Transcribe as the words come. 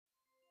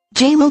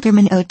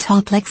Wilderman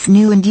Autoplex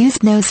new and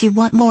used knows you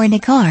want more in a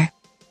car.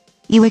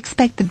 You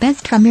expect the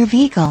best from your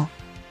vehicle.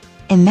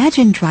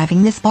 Imagine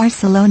driving this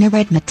Barcelona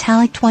red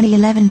metallic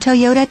 2011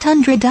 Toyota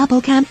Tundra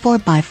double cab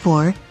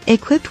 4x4,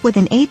 equipped with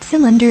an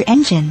 8-cylinder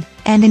engine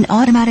and an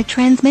automatic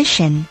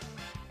transmission.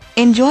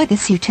 Enjoy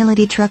this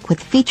utility truck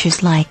with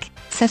features like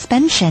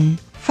suspension,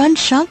 front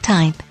shock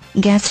type,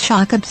 gas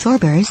shock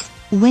absorbers,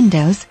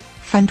 windows,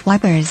 front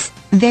wipers,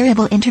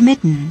 variable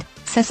intermittent,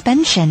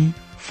 suspension,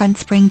 front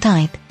spring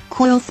type,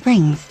 coil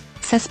springs,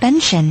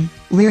 suspension,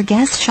 rear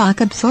gas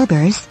shock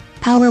absorbers,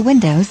 power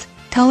windows,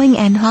 towing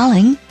and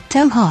hauling,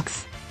 tow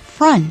hooks,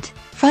 front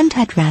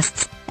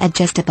headrests,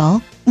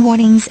 adjustable,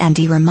 warnings and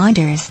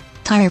reminders,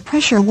 tire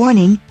pressure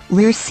warning,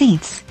 rear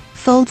seats,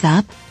 folds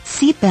up,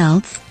 seat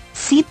belts,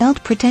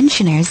 seatbelt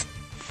pretensioners,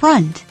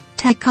 front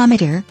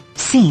tachometer,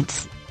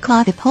 seats,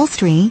 cloth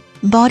upholstery,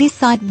 body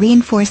side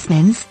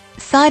reinforcements,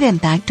 side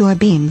impact door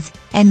beams,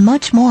 and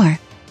much more.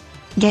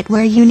 Get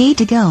where you need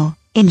to go,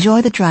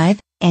 enjoy the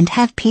drive, and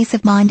have peace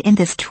of mind in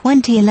this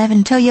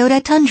 2011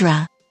 Toyota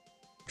Tundra.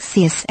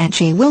 See us at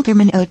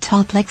Wilderman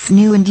Autoplex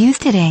new and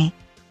used today.